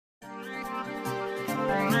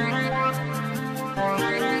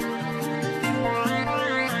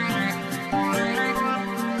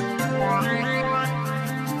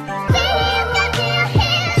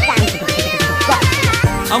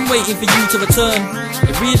I'm waiting for you to return.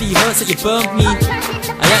 It really hurts that you burnt me.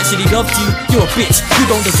 I actually loved you, you're a bitch, you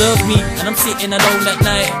don't deserve me. And I'm sitting alone at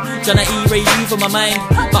night, trying to erase you from my mind.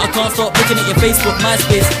 But I can't stop looking at your Facebook,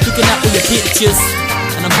 MySpace, looking at all your pictures.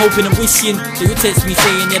 And I'm hoping and wishing that you text me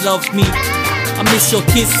saying you love me. I miss your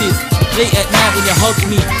kisses, late at night when you hug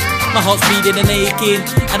me. My heart's bleeding and aching,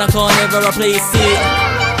 and I can't ever replace it.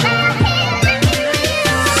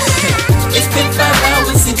 It's been 5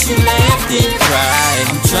 hours since you left it. Cry,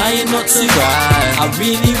 I'm trying not to cry, I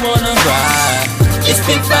really wanna cry. It's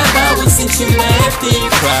been 5 hours since you left it.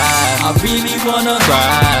 Cry, I really wanna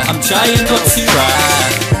cry, I'm trying not to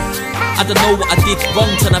cry. I don't know what I did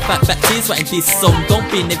wrong, trying to fight back tears writing this song. Don't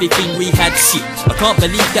bin everything we had shit. I can't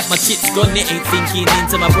believe that my shit's gone, it ain't sinking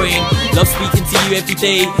into my brain. Love speaking to you every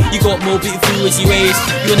day, you got more beautiful as you age.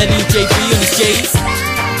 You wanna leave JB on his J's?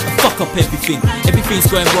 Fuck up everything, everything's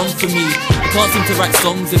going wrong for me. I can't seem to write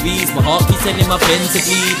songs of ease, my heart keeps telling my pen to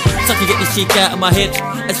bleed. So I can get this shit out of my head,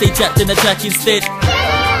 as they trapped in the track instead.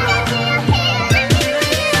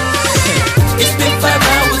 It's been 5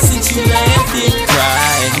 hours since you left it.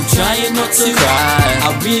 Cry, I'm trying not to cry, I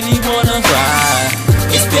really wanna cry.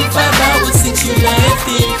 It's been 5 hours since you left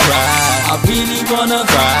it. Cry, I really wanna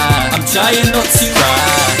cry, I'm trying not to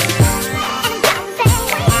cry.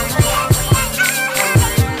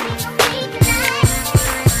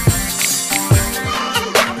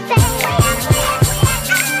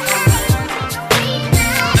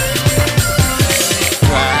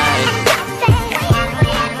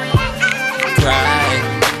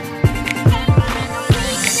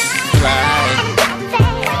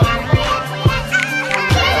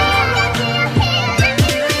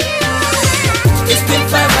 It's been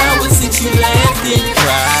 5 hours since you left it.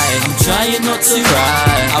 Cry, I'm trying not to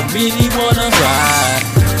cry, I really wanna cry.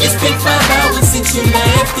 It's been 5 hours since you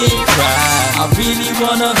left it. Cry, I really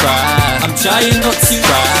wanna cry, I'm trying not to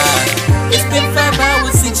cry. It's been 5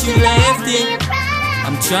 hours since you left it.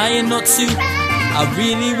 I'm trying not to, I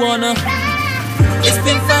really wanna. It's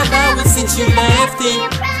been 5 hours since you left it.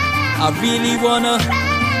 I really wanna,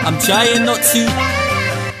 I'm trying not to.